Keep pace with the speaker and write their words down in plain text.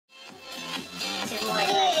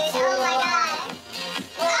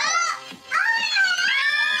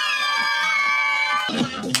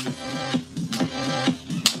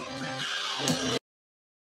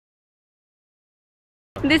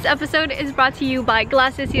This episode is brought to you by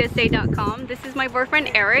GlassesUSA.com. This is my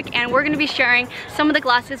boyfriend Eric, and we're going to be sharing some of the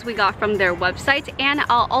glasses we got from their website, and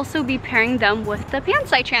I'll also be pairing them with the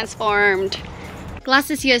pants I transformed.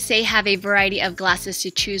 Glasses USA have a variety of glasses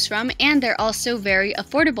to choose from, and they're also very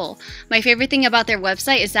affordable. My favorite thing about their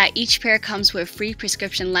website is that each pair comes with free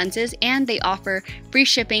prescription lenses, and they offer free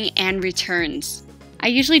shipping and returns. I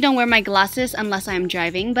usually don't wear my glasses unless I'm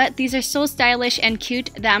driving, but these are so stylish and cute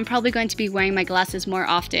that I'm probably going to be wearing my glasses more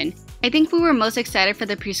often. I think we were most excited for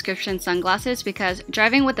the prescription sunglasses because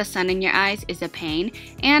driving with the sun in your eyes is a pain,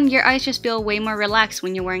 and your eyes just feel way more relaxed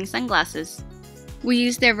when you're wearing sunglasses. We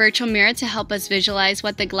used their virtual mirror to help us visualize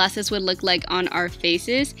what the glasses would look like on our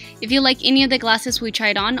faces. If you like any of the glasses we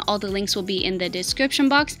tried on, all the links will be in the description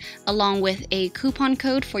box, along with a coupon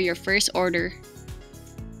code for your first order.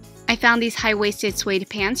 I found these high-waisted suede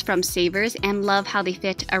pants from Savers and love how they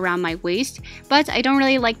fit around my waist, but I don't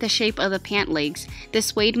really like the shape of the pant legs. The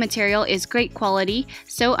suede material is great quality,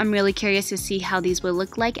 so I'm really curious to see how these will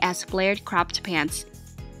look like as flared cropped pants.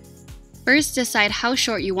 First, decide how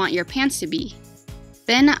short you want your pants to be.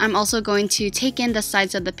 Then, I'm also going to take in the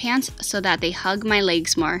sides of the pants so that they hug my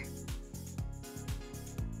legs more.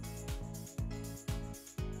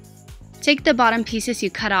 Take the bottom pieces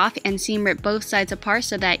you cut off and seam rip both sides apart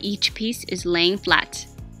so that each piece is laying flat.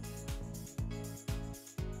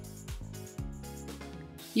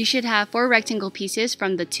 You should have 4 rectangle pieces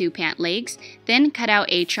from the 2 pant legs, then cut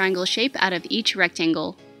out a triangle shape out of each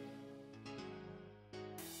rectangle.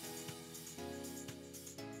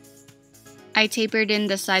 I tapered in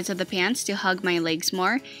the sides of the pants to hug my legs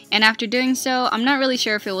more, and after doing so, I'm not really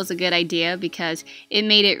sure if it was a good idea because it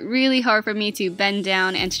made it really hard for me to bend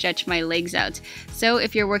down and stretch my legs out. So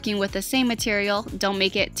if you're working with the same material, don't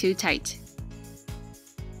make it too tight.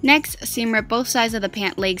 Next, seam rip both sides of the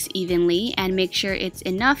pant legs evenly and make sure it's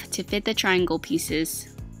enough to fit the triangle pieces.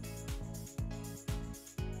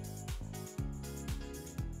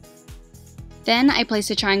 Then I place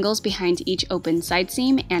the triangles behind each open side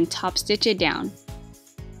seam and top stitch it down.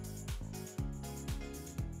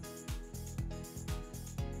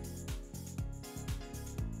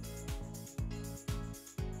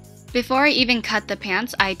 Before I even cut the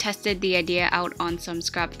pants, I tested the idea out on some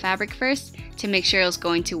scrap fabric first to make sure it was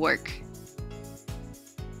going to work.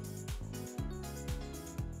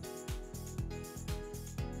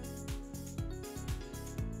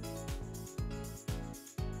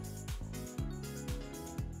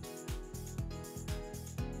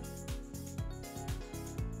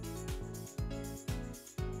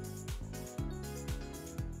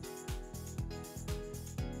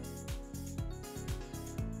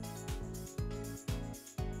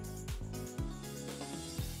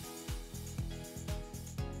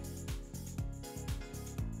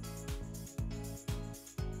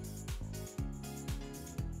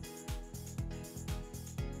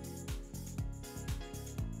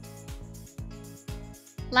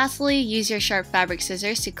 Lastly, use your sharp fabric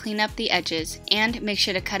scissors to clean up the edges, and make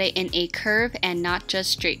sure to cut it in a curve and not just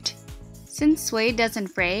straight. Since suede doesn't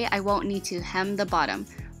fray, I won't need to hem the bottom.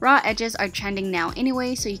 Raw edges are trending now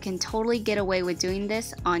anyway, so you can totally get away with doing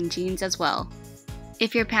this on jeans as well.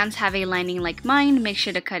 If your pants have a lining like mine, make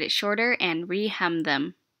sure to cut it shorter and re-hem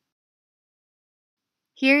them.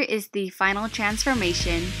 Here is the final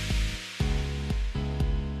transformation.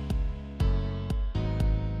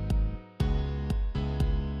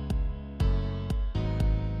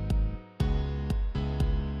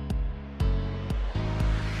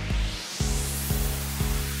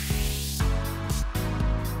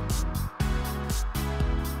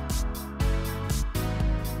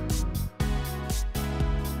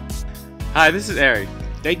 Hi, this is Eric.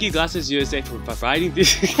 Thank you Glasses USA for providing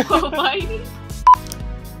these.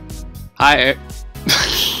 Hi,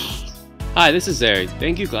 this is Eric.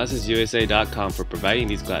 Thank you GlassesUSA.com for providing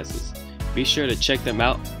these glasses. Be sure to check them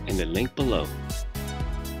out in the link below.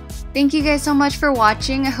 Thank you guys so much for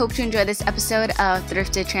watching. I hope you enjoyed this episode of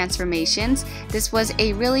Thrifted Transformations. This was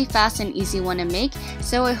a really fast and easy one to make,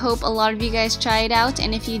 so I hope a lot of you guys try it out,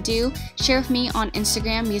 and if you do, share with me on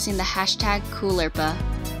Instagram using the hashtag coolirpa.